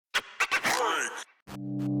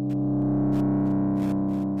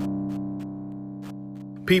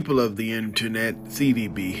People of the internet,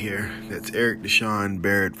 CDB here. That's Eric Deshaun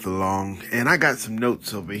Barrett for long. And I got some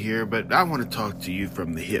notes over here, but I want to talk to you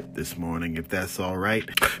from the hip this morning, if that's all right.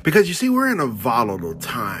 Because you see, we're in a volatile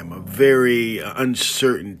time, a very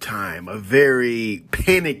uncertain time, a very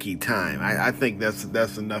panicky time. I think that's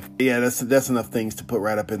enough. Yeah, that's enough things to put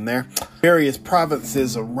right up in there. Various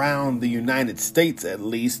provinces around the United States, at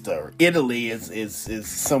least, or Italy is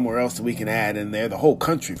somewhere else that we can add in there. The whole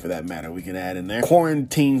country, for that matter, we can add in there.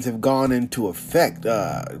 Quarantines have gone into effect.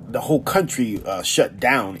 The whole country shut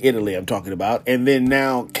down. Italy, I'm talking about. And then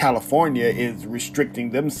now California is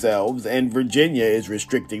restricting themselves, and Virginia is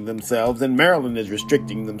restricting themselves, and Maryland is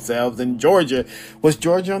restricting themselves, and Georgia. Was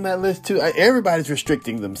Georgia on that list too? Everybody's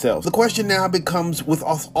restricting themselves. The question now becomes, with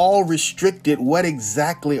us all restricted, what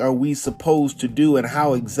exactly are we supposed to do, and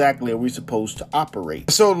how exactly are we supposed to operate?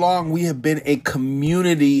 For so long, we have been a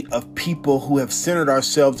community of people who have centered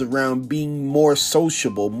ourselves around being more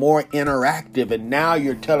sociable, more interactive, and now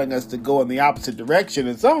you're telling us to go in the opposite direction,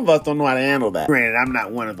 and some of us don't know how to handle that. Granted, I'm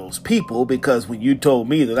not one of those people, because when you told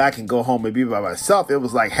me that I can go home and be by myself, it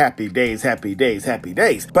was like happy days, happy days, happy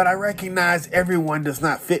days. But I recognize everyone does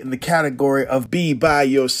not fit in the category of be by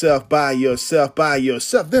yourself, by yourself, by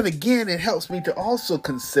yourself. Then again, it helps me to also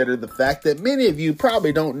consider the fact that many of you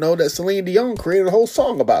probably don't know that Celine Dion created a whole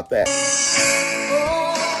song about that.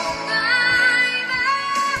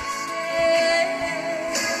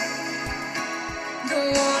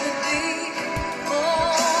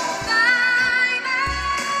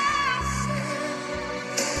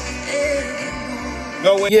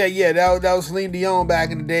 Yeah, that was Celine Dion back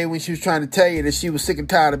in the day when she was trying to tell you that she was sick and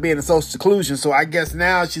tired of being in social seclusion. So I guess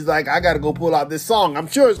now she's like, I got to go pull out this song. I'm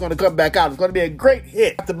sure it's going to come back out. It's going to be a great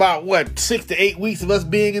hit. After about, 6 to 8 weeks of us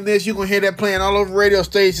being in this, you're going to hear that playing all over radio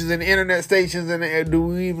stations and internet stations. And do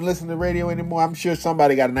we even listen to radio anymore? I'm sure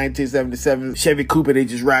somebody got a 1977 Chevy Cooper they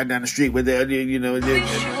just ride down the street with their,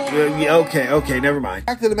 okay, never mind.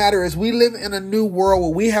 The fact of the matter is, we live in a new world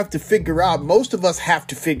where we have to figure out, most of us have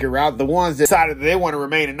to figure out, the ones that decided that they want to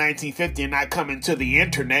remain in 1950 and not come into the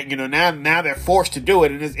internet, now they're forced to do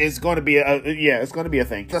it, and it's going to be it's going to be a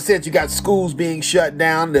thing. As I said, you got schools being shut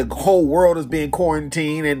down, the whole world is being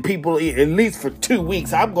quarantined, and people, at least for 2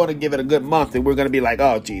 weeks, I'm going to give it a good month, and we're going to be like,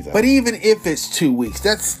 oh, Jesus. But even if it's 2 weeks,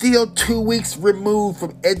 that's still 2 weeks removed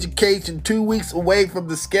from education, 2 weeks away from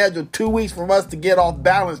the schedule, 2 weeks from us to get off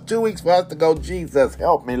balance, 2 weeks for us to go, Jesus,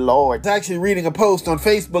 help me, Lord. I was actually reading a post on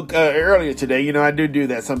Facebook earlier today. I do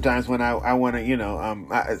that sometimes when I want to,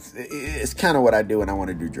 it's kind of what I do when I want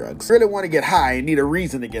to do drugs. Really want to get high and need a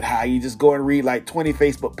reason to get high. You just go and read like 20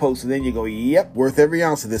 Facebook posts, and then you go, yep, worth every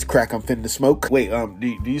ounce of this crack I'm finna smoke. Wait,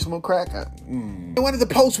 do you smoke crack? One of the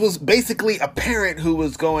posts was basically a parent who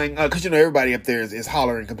was going, because everybody up there is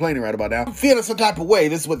hollering, complaining right about now. I'm feeling some type of way.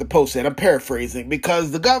 This is what the post said. I'm paraphrasing,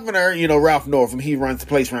 because the governor, Ralph Northam, he runs the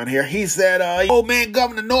place around here. He said, oh man,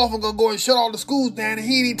 Governor Northam gonna go and shut all the schools down, and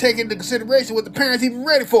he didn't take into consideration what the parents even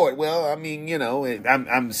ready for it. Well, I mean,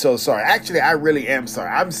 I'm so sorry. Actually, I really am sorry.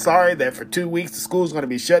 I'm sorry that for 2 weeks the school's going to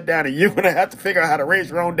be shut down and you're going to have to figure out how to raise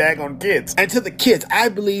your own daggone kids. And to the kids, I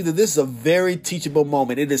believe that this is a very teachable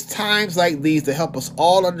moment. It is times like these to help us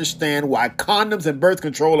all understand why condoms and birth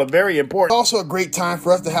control are very important. It's also a great time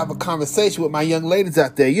for us to have a conversation with my young ladies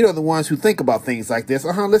out there. The ones who think about things like this.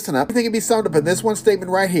 Listen up. I think it'd be summed up in this one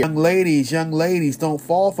statement right here. Young ladies, don't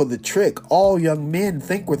fall for the trick. All young men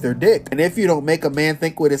think with their dick. And if you don't make a man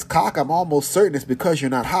think with his cock, I'm almost certain it's because you're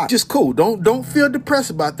not hot. Just cool. Don't feel depressed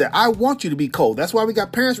about that. I want you to be cold. That's why we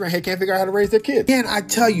got parents around here can't figure out how to raise their kids. Again, I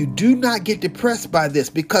tell you, do not get depressed by this,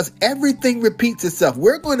 because everything repeats itself.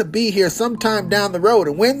 We're going to be here sometime down the road,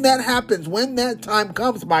 and when that happens, when that time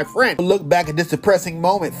comes, my friend, look back at this depressing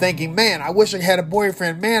moment thinking, man, I wish I had a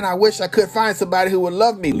boyfriend. Man, I wish I could find somebody who would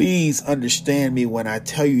love me. Please understand me when I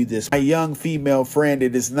tell you this. My young female friend,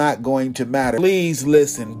 it is not going to matter. Please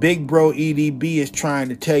listen. Big bro EDB is trying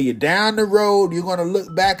to tell you, down the road, you're going to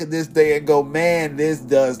look back at this day and go, man, this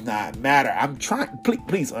does not matter. I'm trying,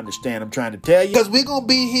 please understand, I'm trying to tell you, because we're going to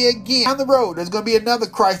be here again down the road. There's going to be another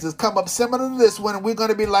crisis come up similar to this one, and we're going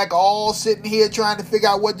to be like all sitting here trying to figure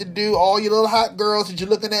out what to do. All you little hot girls that you're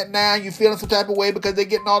looking at now, you feeling some type of way because they're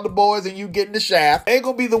getting all the boys and you getting the shaft. They're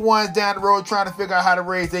going to be the ones down the road trying to figure out how to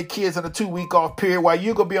raise their kids on a 2 week off period while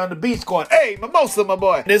you gonna be on the beach going, hey, mimosa, my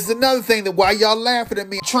boy. This is another thing that while y'all laughing at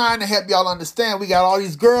me, I'm trying to help y'all understand, we got all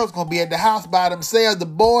these girls gonna be at the house by themselves. The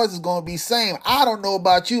boys is gonna be same. I don't know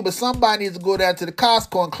about you, but somebody needs to go down to the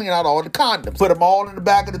Costco and clean out all the condoms. Put them all in the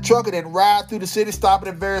back of the truck and then ride through the city, stopping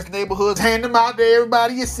at various neighborhoods, hand them out to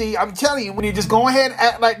everybody you see. I'm telling you, when you just go ahead and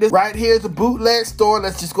act like this, right here is a bootleg store.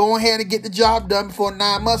 Let's just go ahead and get the job done before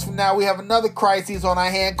 9 months from now we have another crisis on our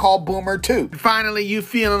hand called Boomer 2. Finally, you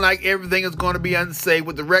feeling like everything is going to be unsafe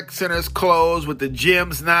with the rec centers closed, with the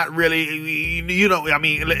gyms not really, you know, I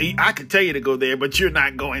mean, I could tell you to go there, but you're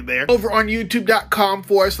not going there. Over on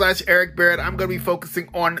youtube.com/Eric Barrett, I'm going to be focusing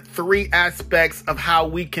on 3 aspects of how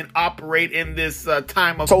we can operate in this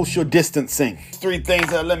time of social distancing. 3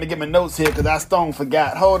 things. Let me get my notes here because I stone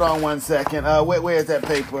forgot. Hold on one second. Where's that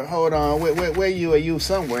paper? Hold on. Where you are? You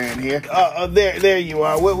somewhere in here? There you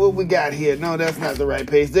are. What we got here? No, that's not the right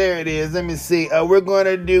page. There it is. Let me see. We're going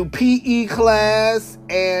to do PE class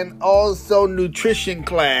and also nutrition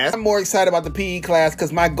class. I'm more excited about the PE class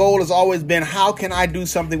because my goal has always been, how can I do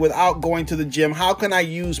something without going to the gym? How can I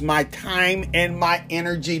use my time and my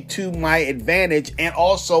energy to my advantage, and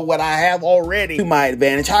also what I have already to my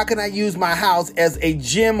advantage? How can I use my house as a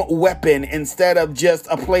gym weapon instead of just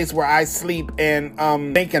a place where I sleep and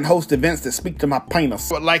think and host events that speak to my penis?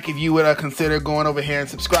 But like if you would consider going over here and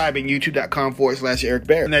subscribing, youtube.com/Eric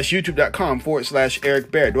Barrett. And that's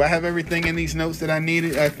youtube.com/Eric Barrett. Do I have everything in these notes that I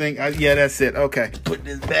needed? I think, yeah, that's it. Okay. Put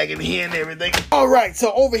this back in here and everything. All right.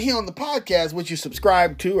 So over here on the podcast, which you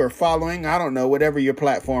subscribe to or following, I don't know, whatever your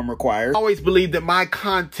platform requires. I always believed that my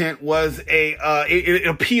content was it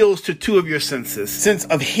appeals to 2 of your senses. Sense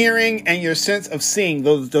of hearing and your sense of seeing.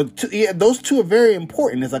 Those 2 are very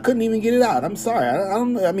important. As I couldn't even get it out. I'm sorry.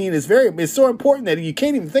 I mean, it's so important that you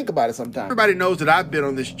can't even think about it sometimes. Everybody knows that I've been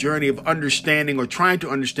on this journey of understanding or trying to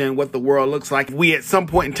understand what the world looks like. We at some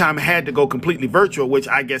point in time had to go completely virtual, which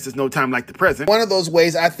I guess is no time like the present. One of those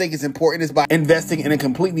ways I think is important is by investing in a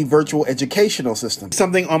completely virtual educational system.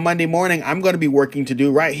 Something on Monday morning I'm going to be working to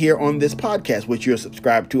do right here on this podcast, which you're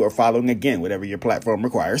subscribed to or following, again, whatever your platform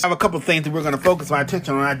requires. I have a couple of things that we're going to focus my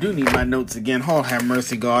attention on. I do need my notes again. Oh, have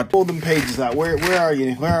mercy, God. Pull them pages out. Where are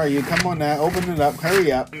you? Where are you? Come on now. Open it up.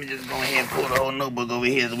 Hurry up. Let me just go ahead and pull the whole notebook over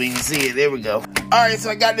here so we can see it. There we go. All right, so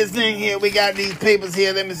I got this thing here. We got these papers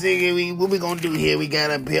here. Let me see what we going to do here. We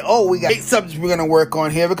got up here. Oh, we got 8 subjects we're going to work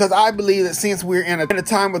on here because I believe that since we're in a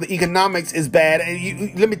time where the economics is bad,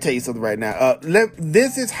 and let me tell you something right now.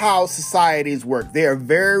 This is how societies work. They are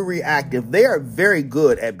very reactive. They are very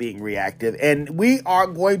good at being reactive, and we are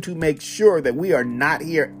going to make sure that we are not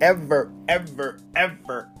here ever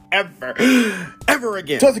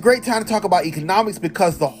again. So it's a great time to talk about economics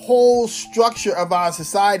because the whole structure of our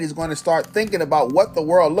society is going to start thinking about what the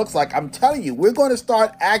world looks like. I'm telling you, we're going to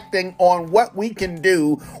start acting on what we can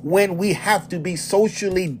do when we have to be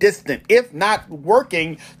socially distant, if not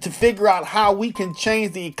working to figure out how we can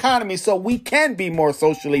change the economy so we can be more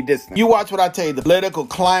socially distant. You watch what I tell you. The political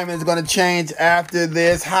climate is going to change after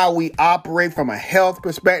this. How we operate from a health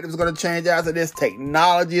perspective is going to change after this.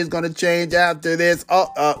 Technology is going to change after this.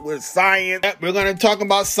 With science, we're going to talk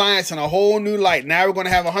about science in a whole new light. Now we're going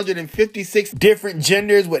to have 156 different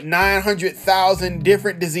genders with 900,000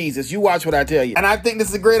 different diseases. You watch what I tell you. And I think this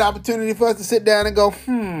is a great opportunity for us to sit down and go,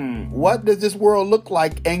 what does this world look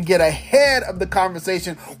like, and get ahead of the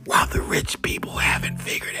conversation while the rich people haven't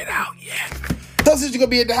figured it out yet. So since you're going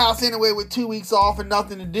to be at the house anyway with 2 weeks off and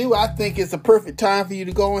nothing to do, I think it's a perfect time for you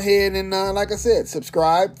to go ahead and, like I said,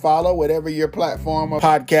 subscribe, follow, whatever your platform of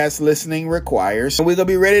podcast listening requires. And we're going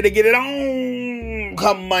to be ready to get it on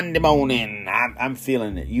come Monday morning. I'm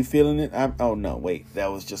feeling it. You feeling it? Oh, no, wait.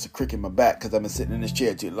 That was just a crick in my back because I've been sitting in this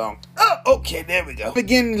chair too long. Oh, okay, there we go.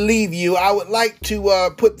 Begin to leave you. I would like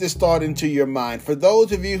to put this thought into your mind. For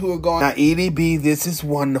those of you who are going, now, EDB, this is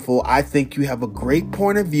wonderful. I think you have a great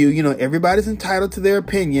point of view. You know, everybody's entitled to their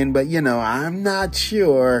opinion, but, you know, I'm not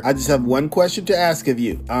sure. I just have one question to ask of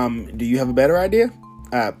you. Do you have a better idea?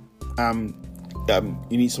 You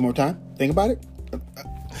need some more time? Think about it?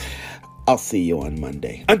 I'll see you on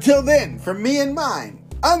Monday. Until then, from me and mine,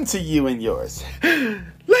 unto you and yours.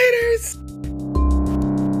 Laters!